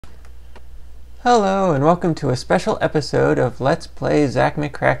Hello and welcome to a special episode of Let's Play Zak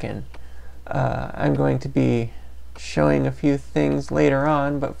McKracken. I'm going to be showing a few things later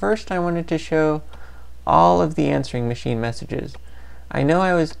on, but first I wanted to show all of the answering machine messages. I know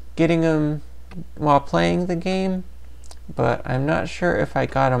I was getting them while playing the game, but I'm not sure if I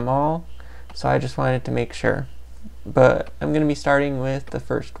got them all, so I just wanted to make sure. But I'm going to be starting with the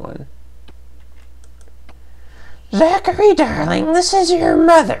first one. Zachary, darling, this is your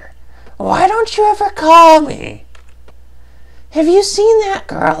mother. Why don't you ever call me? Have you seen that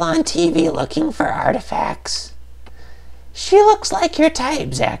girl on TV looking for artifacts? She looks like your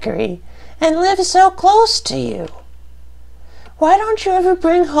type, Zachary, and lives so close to you. Why don't you ever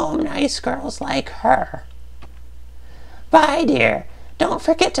bring home nice girls like her? Bye, dear. Don't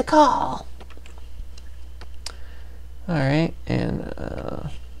forget to call. Alright, and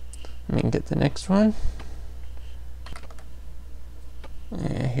let me get the next one.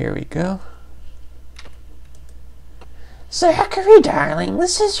 Here we go. Zachary, darling,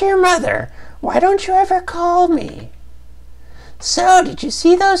 this is your mother. Why don't you ever call me? So, did you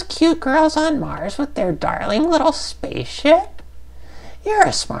see those cute girls on Mars with their darling little spaceship? You're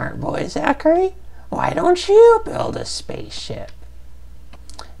a smart boy, Zachary. Why don't you build a spaceship?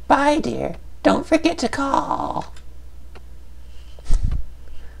 Bye, dear. Don't forget to call.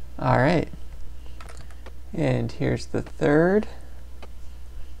 Alright. And here's the third.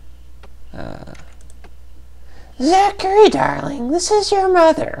 Zachary, darling, this is your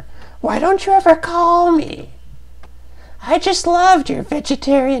mother. Why don't you ever call me? I just loved your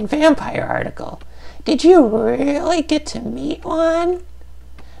vegetarian vampire article. Did you really get to meet one?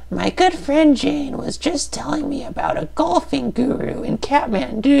 My good friend Jane was just telling me about a golfing guru in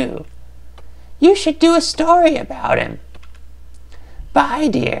Kathmandu. You should do a story about him. Bye,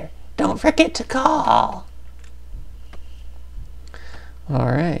 dear. Don't forget to call.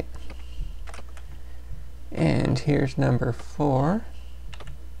 Alright. And here's number 4.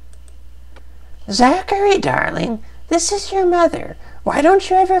 Zachary, darling, this is your mother. Why don't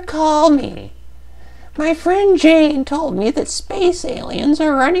you ever call me? My friend Jane told me that space aliens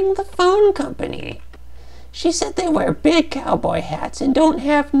are running the phone company. She said they wear big cowboy hats and don't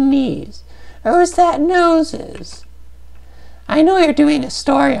have knees. Or is that noses? I know you're doing a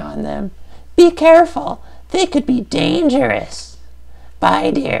story on them. Be careful. They could be dangerous.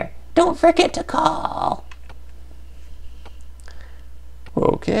 Bye, dear. Don't forget to call.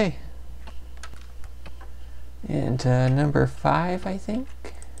 Okay. And number 5, I think.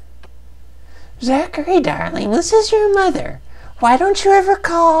 Zachary, darling, this is your mother. Why don't you ever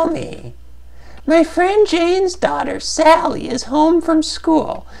call me? My friend Jane's daughter, Sally, is home from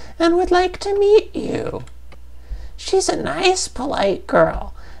school and would like to meet you. She's a nice, polite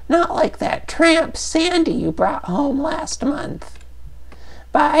girl, not like that tramp Sandy you brought home last month.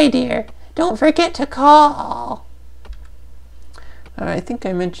 Bye, dear. Don't forget to call. I think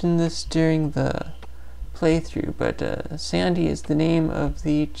I mentioned this during the playthrough, but Sandy is the name of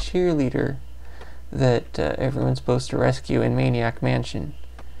the cheerleader that everyone's supposed to rescue in Maniac Mansion.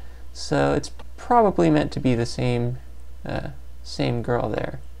 So it's probably meant to be the same girl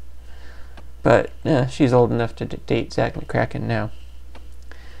there. But she's old enough to date Zak McKracken now.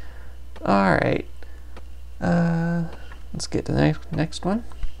 Alright. Let's get to the next one.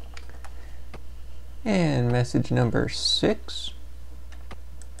 And message number 6.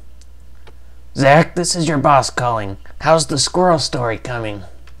 Zach, this is your boss calling. How's the squirrel story coming?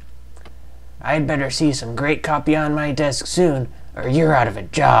 I'd better see some great copy on my desk soon, or you're out of a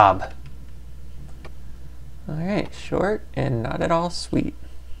job. Alright, short and not at all sweet.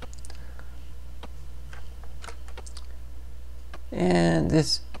 And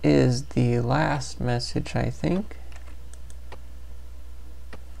this is the last message, I think.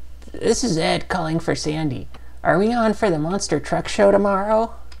 This is Ed calling for Sandy. Are we on for the monster truck show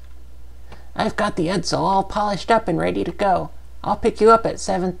tomorrow? I've got the Edsel all polished up and ready to go. I'll pick you up at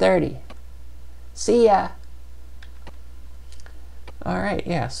 7:30. See ya. Alright,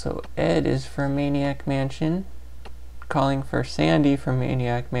 yeah, so Ed is from Maniac Mansion, calling for Sandy from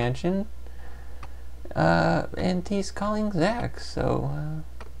Maniac Mansion, and he's calling Zach, so,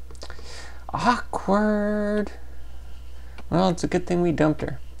 awkward. Well, it's a good thing we dumped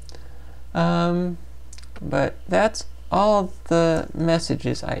her. But that's all the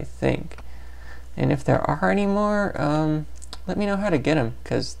messages, I think. And if there are any more, let me know how to get them,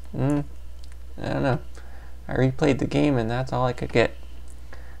 because, I don't know. I replayed the game and that's all I could get.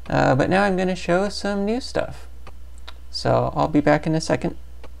 But now I'm going to show some new stuff. So I'll be back in a second.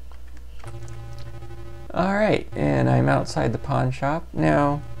 Alright, and I'm outside the pawn shop.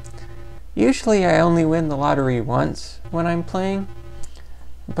 Now, usually I only win the lottery once when I'm playing.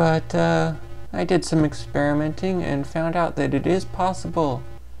 But I did some experimenting and found out that it is possible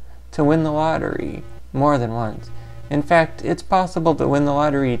to win the lottery more than once. In fact, it's possible to win the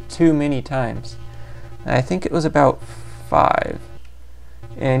lottery too many times. I think it was about 5.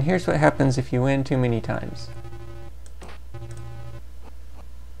 And here's what happens if you win too many times.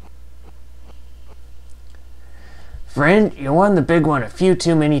 Friend, you won the big one a few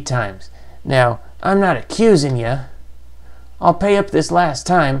too many times. Now, I'm not accusing you. I'll pay up this last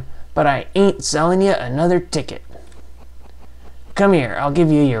time, but I ain't selling you another ticket. Come here, I'll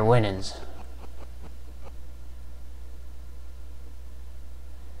give you your winnings.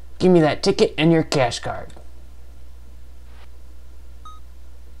 Give me that ticket and your cash card.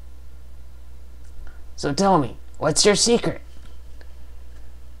 So tell me, what's your secret?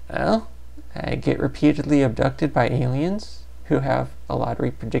 Well, I get repeatedly abducted by aliens who have a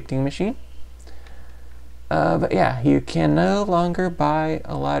lottery predicting machine. But yeah, you can no longer buy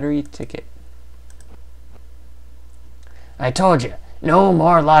a lottery ticket. I told you, no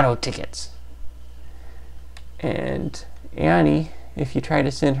more lotto tickets. And Annie, if you try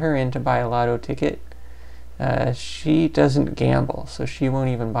to send her in to buy a lotto ticket, she doesn't gamble, so she won't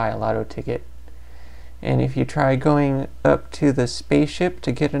even buy a lotto ticket. And if you try going up to the spaceship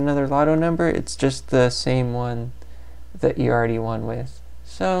to get another lotto number, it's just the same one that you already won with.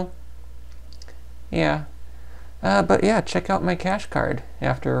 So, yeah. But yeah, check out my cash card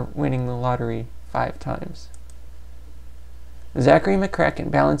after winning the lottery 5 times. Zak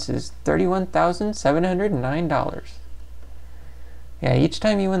McKracken balances $31,709. Yeah, each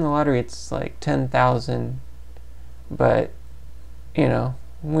time you win the lottery, it's like 10,000. But, you know,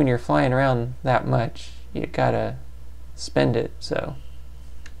 when you're flying around that much, you gotta spend it, so.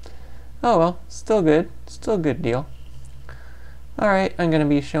 Oh well, still good. Still a good deal. Alright, I'm gonna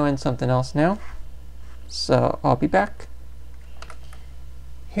be showing something else now. So, I'll be back.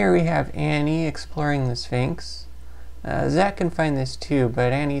 Here we have Annie exploring the Sphinx. Zak can find this too,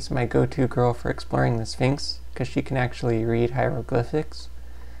 but Annie's my go-to girl for exploring the Sphinx, because she can actually read hieroglyphics.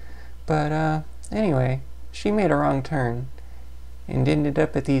 But, anyway, she made a wrong turn and ended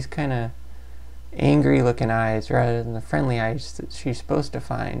up at these kind of angry looking eyes rather than the friendly eyes that she's supposed to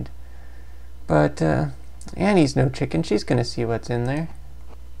find. But Annie's no chicken, she's gonna see what's in there.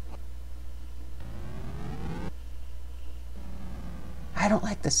 I don't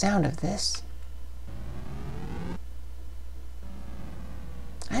like the sound of this.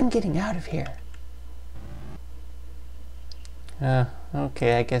 I'm getting out of here.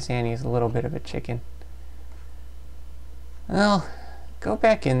 Okay, I guess Annie's a little bit of a chicken. Well, go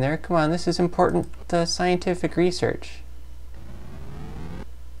back in there. Come on, this is important scientific research.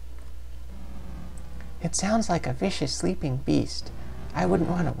 It sounds like a vicious sleeping beast. I wouldn't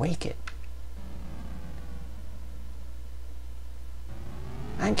want to wake it.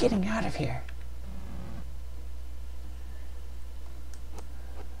 I'm getting out of here.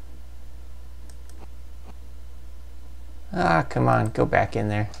 Ah, come on, go back in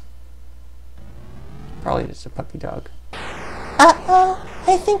there. Probably just a puppy dog. Uh-oh,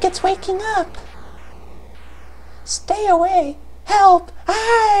 I think it's waking up. Stay away. Help!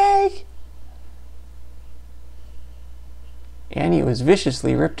 Hi! Annie was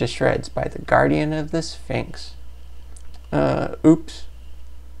viciously ripped to shreds by the guardian of the Sphinx. Oops.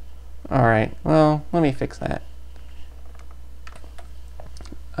 Alright, well, let me fix that.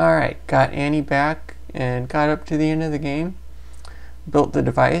 Alright, got Annie back and got up to the end of the game. Built the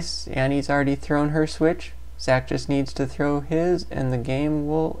device. Annie's already thrown her switch. Zak just needs to throw his and the game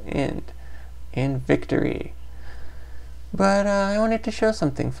will end in victory. But I wanted to show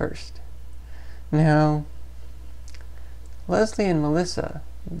something first. Now, Leslie and Melissa,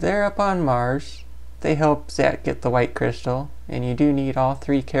 they're up on Mars. They help Zak get the white crystal, and you do need all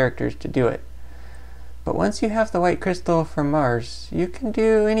 3 characters to do it. But once you have the white crystal from Mars, you can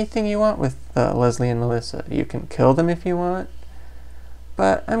do anything you want with Leslie and Melissa. You can kill them if you want,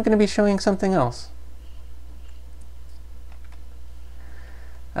 but I'm going to be showing something else.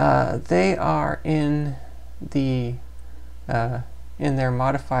 They are in the in their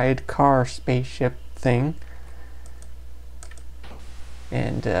modified car spaceship thing,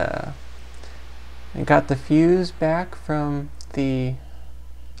 and I got the fuse back from the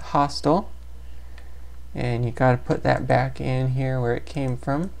hostel, and you got to put that back in here where it came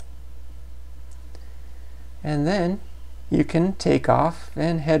from, and then you can take off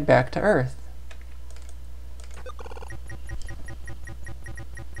and head back to Earth.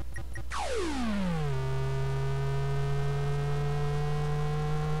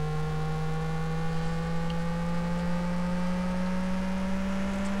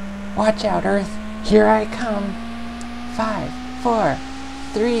 Watch out, Earth. Here I come. 5, 4,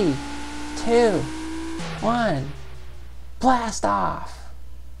 3, 2, 1, blast off!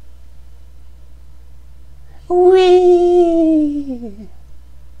 Whee!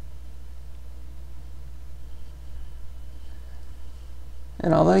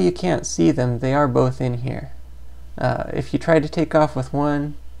 And although you can't see them, they are both in here. If you try to take off with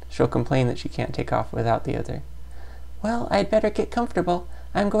one, she'll complain that she can't take off without the other. Well, I'd better get comfortable.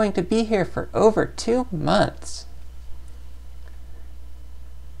 I'm going to be here for over 2 months.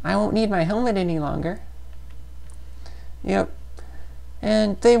 I won't need my helmet any longer. Yep.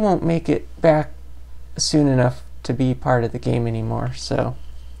 And they won't make it back soon enough to be part of the game anymore, so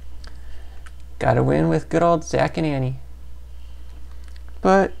gotta win with good old Zak and Annie.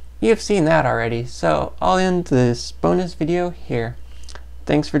 But you've seen that already, so I'll end this bonus video here.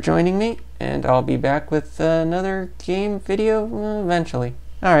 Thanks for joining me, and I'll be back with another game video eventually.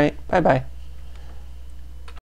 Alright, bye-bye.